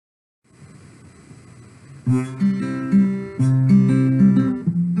Good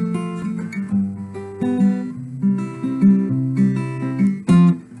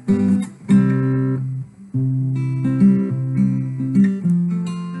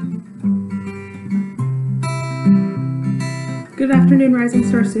afternoon, Rising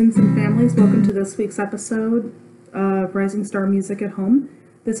Star students and families. Welcome to this week's episode of Rising Star Music at Home.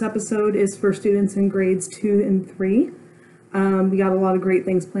 This episode is for students in grades 2 and 3. We got a lot of great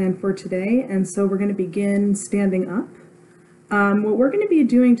things planned for today, and so we're going to begin standing up. What we're going to be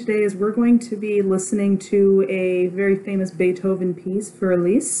doing today is we're going to be listening to a very famous Beethoven piece for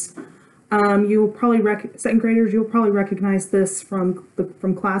Elise. You'll probably second graders, you'll probably recognize this from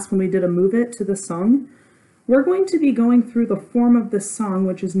class when we did a Move It to the song. We're going to be going through the form of this song,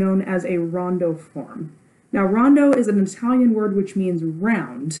 which is known as a rondo form. Now, rondo is an Italian word which means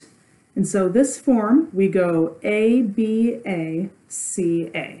round. And so this form, we go A, B, A, C,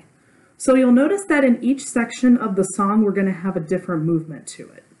 A. So you'll notice that in each section of the song, we're going to have a different movement to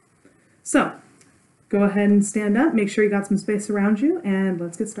it. So go ahead and stand up, make sure you got some space around you, and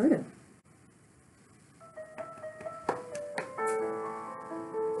let's get started.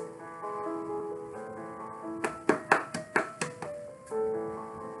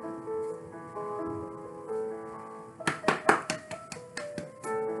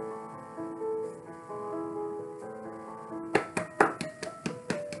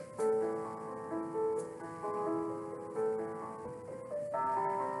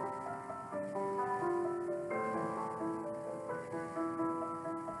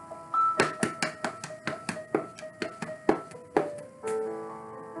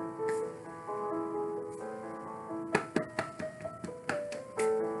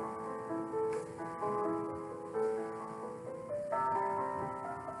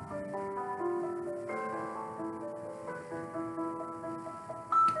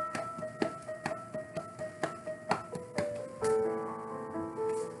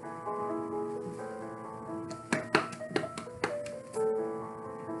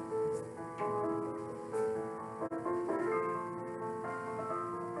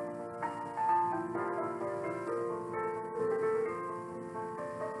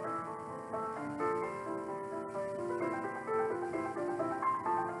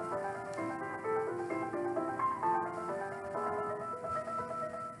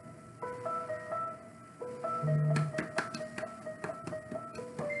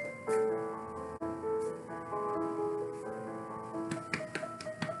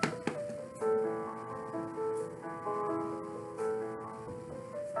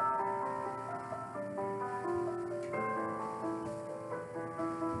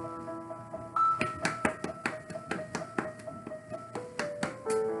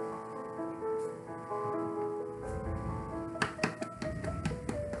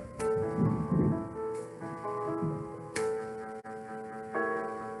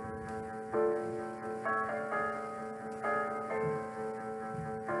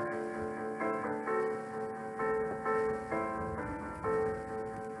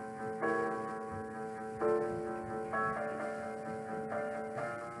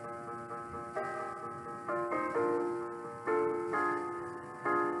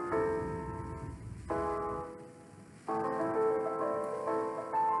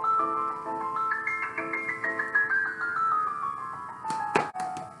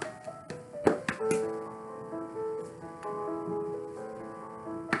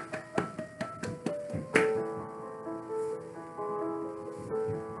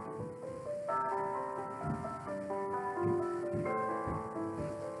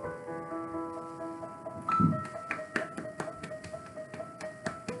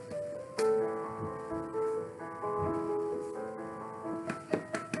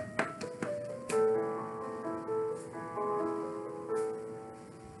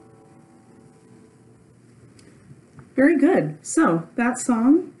 Very good. So that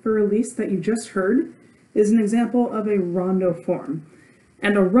song for Elise that you just heard is an example of a rondo form.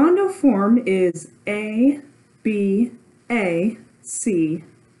 And a rondo form is A, B, A, C,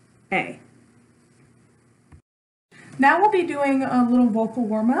 A. Now we'll be doing a little vocal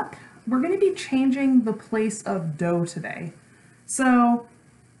warm-up. We're going to be changing the place of do today. So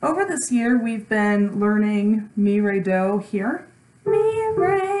over this year we've been learning mi, re, do here. Mi,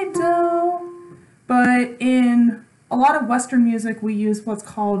 re, do. But in a lot of Western music we use what's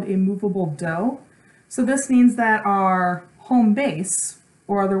called a movable do. So this means that our home bass,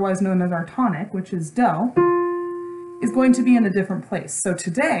 or otherwise known as our tonic, which is do, is going to be in a different place. So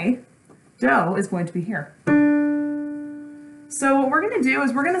today, do is going to be here. So what we're going to do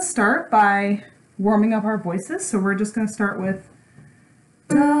is we're going to start by warming up our voices. So we're just going to start with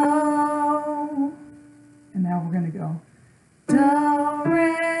do, go do,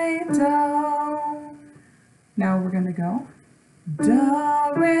 re, do. Now we're going to go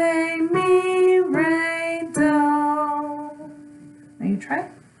do, re, mi, re, do. Now you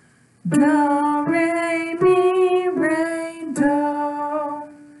try. Do, re, mi, re, do.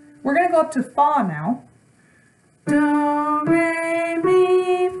 We're going to go up to fa now. Do, re,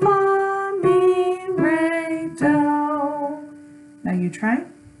 mi, fa, mi, re, do. Now you try.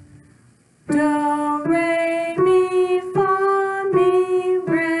 Do, re, mi, fa, mi,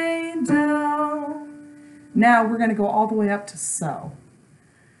 re, do. Now we're going to go all the way up to so.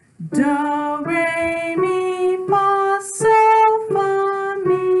 Do, re, mi, fa, so, fa,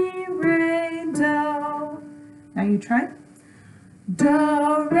 mi, re, do. Now you try.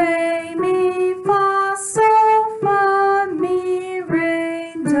 Do, re, mi, fa, so, fa, mi,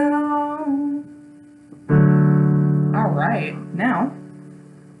 re, do. All right, now,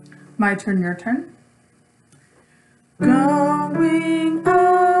 my turn, your turn. Going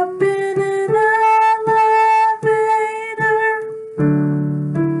up in an elevator.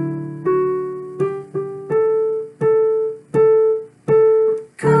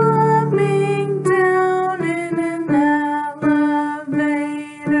 Coming down in an elevator.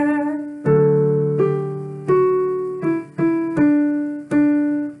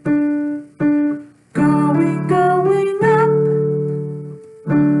 Going up.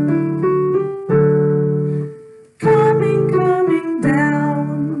 Coming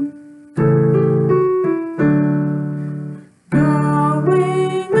down.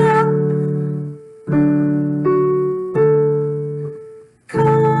 Going up.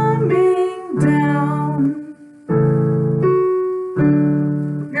 Coming down.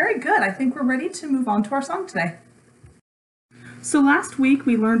 Very good. I think we're ready to move on to our song today. So last week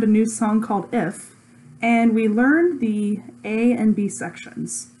we learned a new song called If, and we learned the A and B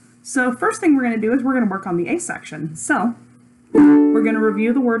sections. So first thing we're going to do is we're going to work on the A section. So we're going to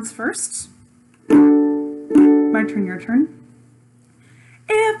review the words first. My turn, your turn.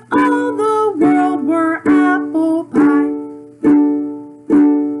 If all the world were apple pie,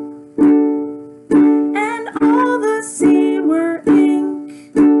 and all the sea were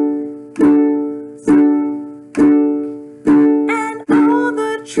ink, and all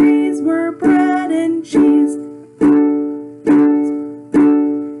the trees were bread and cheese,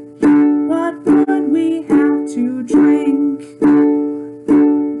 what would we have to drink?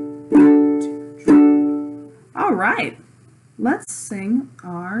 All right, let's sing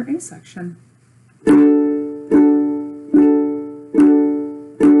our A section.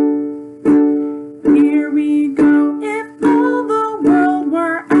 Here we go. If all the world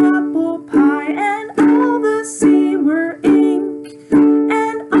were apple pie, and all the sea were ink,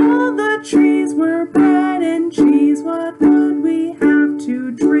 and all the trees were bread and cheese, what would we have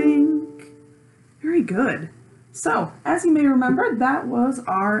to drink? Very good. So, as you may remember, that was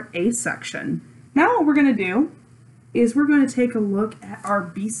our A section. Now what we're going to do is we're going to take a look at our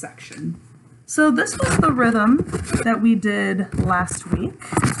B section. So this was the rhythm that we did last week.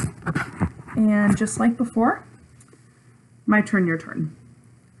 And just like before, my turn, your turn.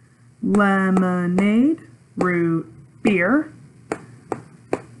 Lemonade, root beer,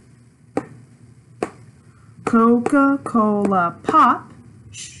 Coca-Cola pop,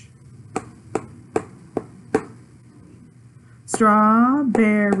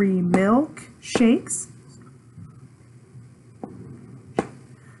 strawberry milk shakes,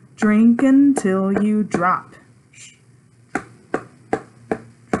 drink until you drop.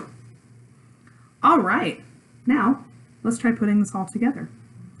 All right, now let's try putting this all together.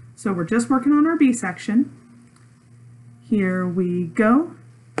 So we're just working on our B section. Here we go.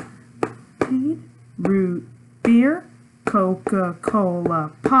 Root beer,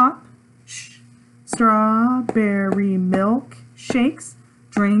 Coca-Cola pop, strawberry milk shakes,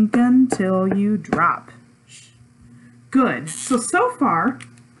 drink until you drop. Good. So far,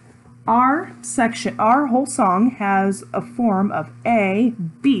 our whole song has a form of A,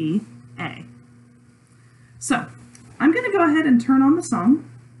 B, A. So, I'm going to go ahead and turn on the song.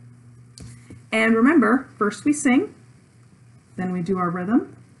 And remember, first we sing, then we do our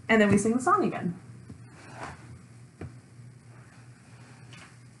rhythm, and then we sing the song again.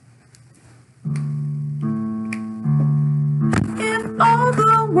 If all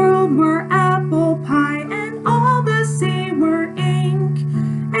the world were apple pie, and all the sea were ink,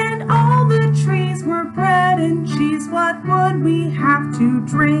 and all the trees were bread and cheese, what would we have to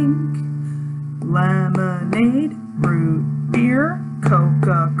drink? Lemonade, root beer,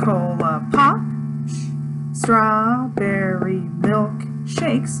 Coca-Cola pop, strawberry milk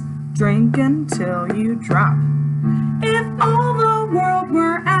shakes, drink until you drop. If all the world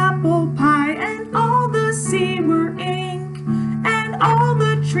were apple pie, and all the sea were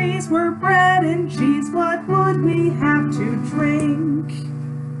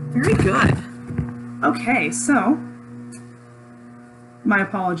Very good. Okay, so my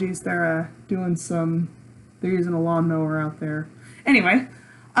apologies. They're using a lawnmower out there. Anyway,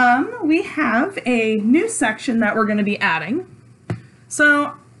 we have a new section that we're going to be adding.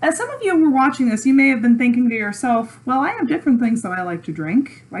 So, as some of you were watching this, you may have been thinking to yourself, well, I have different things that I like to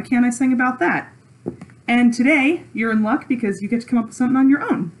drink. Why can't I sing about that? And today, you're in luck because you get to come up with something on your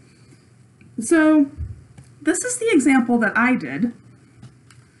own. So, this is the example that I did.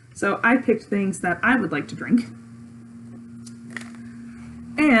 So, I picked things that I would like to drink.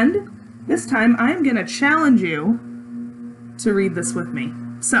 And this time, I'm going to challenge you to read this with me.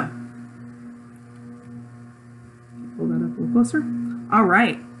 So, pull that up a little closer. All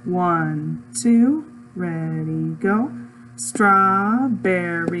right. 1, 2, ready, go.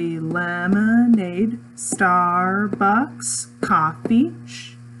 Strawberry lemonade, Starbucks coffee,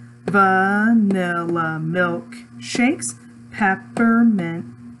 vanilla milkshakes, peppermint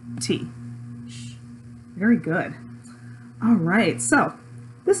tea. Very good. All right, so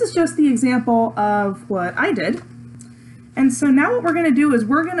this is just the example of what I did. And so now what we're going to do is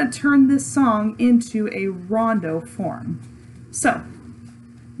we're going to turn this song into a rondo form. So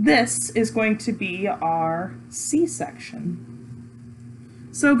this is going to be our C section.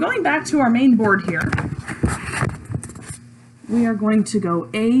 So going back to our main board here, we are going to go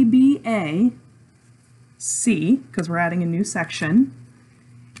A, B, A, C, because we're adding a new section,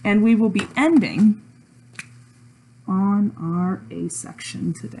 and we will be ending on our A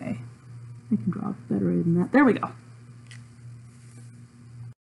section today. I can draw better than that. There we go.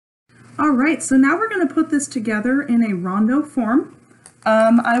 All right, so now we're going to put this together in a rondo form.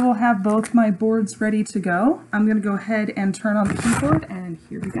 I will have both my boards ready to go. I'm going to go ahead and turn on the keyboard, and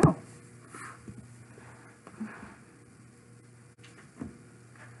here we go.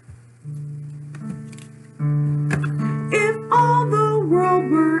 If all the world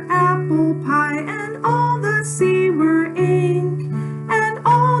were apple pie, and all the sea were ink, and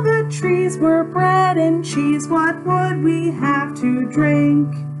all the trees were bread and cheese, what would we have to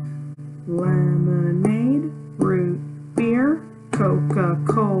drink? Lemonade, root beer,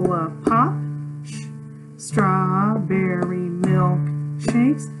 Coca-Cola pop, strawberry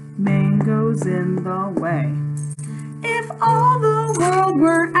milkshakes, mangoes in the way. If all the world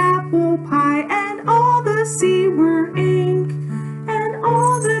were apple pie, and all the sea were ink, and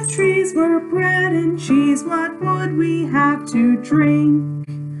all the trees were bread and cheese, what would we have to drink?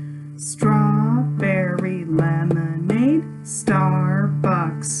 Strawberry lemonade,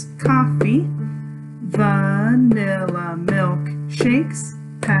 Starbucks coffee, vanilla milkshakes,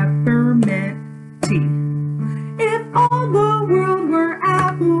 peppermint tea. If all the world were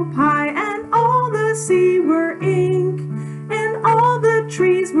apple pie, and all the sea were ink, and all the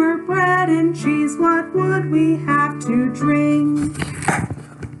trees were bread and cheese, what would we have to drink?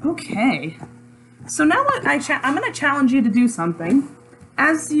 Okay, so now I'm going to challenge you to do something.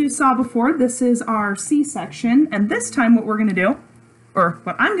 As you saw before, this is our C section, and this time what we're going to do, or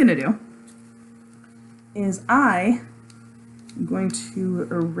what I'm going to do, is I am going to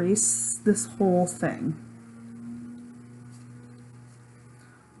erase this whole thing.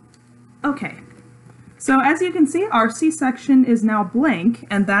 Okay, so as you can see, our C section is now blank,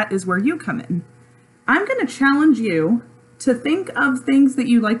 and that is where you come in. I'm going to challenge you to think of things that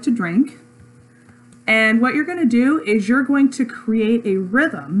you like to drink, and what you're going to do is you're going to create a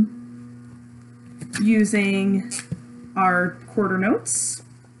rhythm using our quarter notes,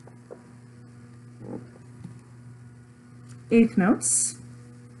 eighth notes,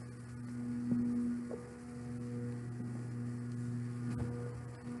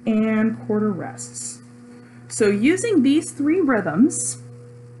 and quarter rests. So using these three rhythms,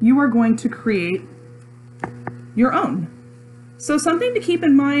 you are going to create your own. So something to keep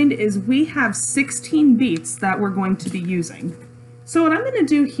in mind is we have 16 beats that we're going to be using. So what I'm going to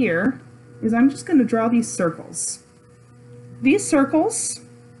do here is I'm just going to draw these circles. These circles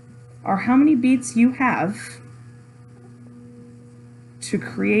are how many beats you have to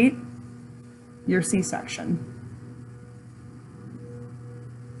create your C section.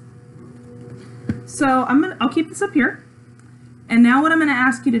 So I'll keep this up here. And now what I'm going to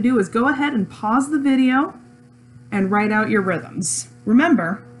ask you to do is go ahead and pause the video and write out your rhythms.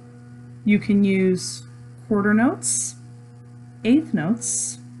 Remember, you can use quarter notes, eighth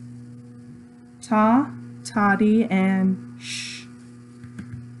notes, ta, toddy, and sh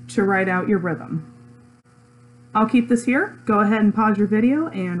to write out your rhythm. I'll keep this here. Go ahead and pause your video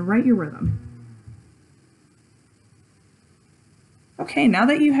and write your rhythm. Okay, now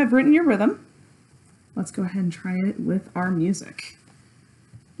that you have written your rhythm, let's go ahead and try it with our music.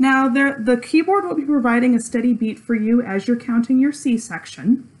 Now, the keyboard will be providing a steady beat for you as you're counting your C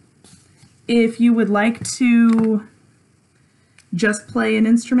section. If you would like to just play an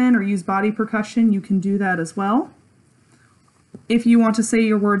instrument or use body percussion, you can do that as well. If you want to say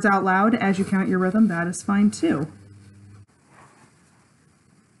your words out loud as you count your rhythm, that is fine too.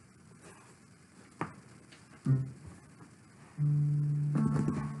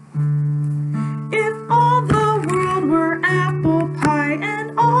 If all the world were apple pie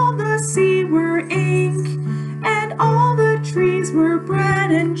and all the sea were ink and all the trees were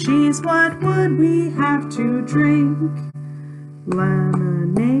bread and cheese, what would we have to drink?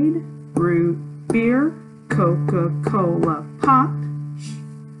 Lemonade, root beer, Coca-Cola pop,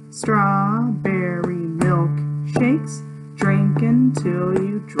 strawberry milkshakes, drink until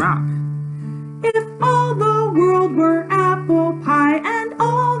you drop. If all the world were apple pie and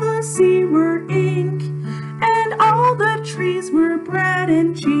all the sea were ink and all the trees were bread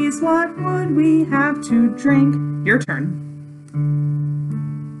and cheese, what would we have to drink? Your turn.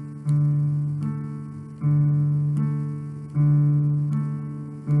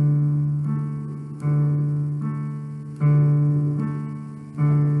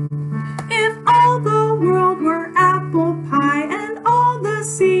 If all the world were apple pie and all the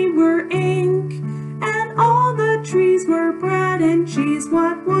sea were ink and all the trees were bread and cheese,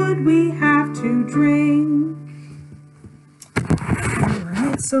 what would we have to drink?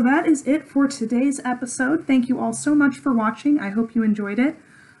 Alright, so that is it for today's episode. Thank you all so much for watching. I hope you enjoyed it.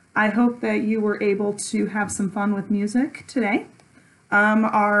 I hope that you were able to have some fun with music today.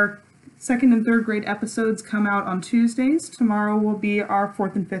 Our 2nd and 3rd grade episodes come out on Tuesdays. Tomorrow will be our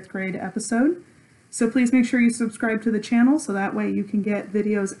 4th and 5th grade episode. So please make sure you subscribe to the channel so that way you can get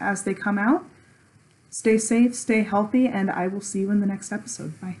videos as they come out. Stay safe, stay healthy, and I will see you in the next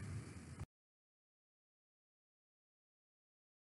episode. Bye.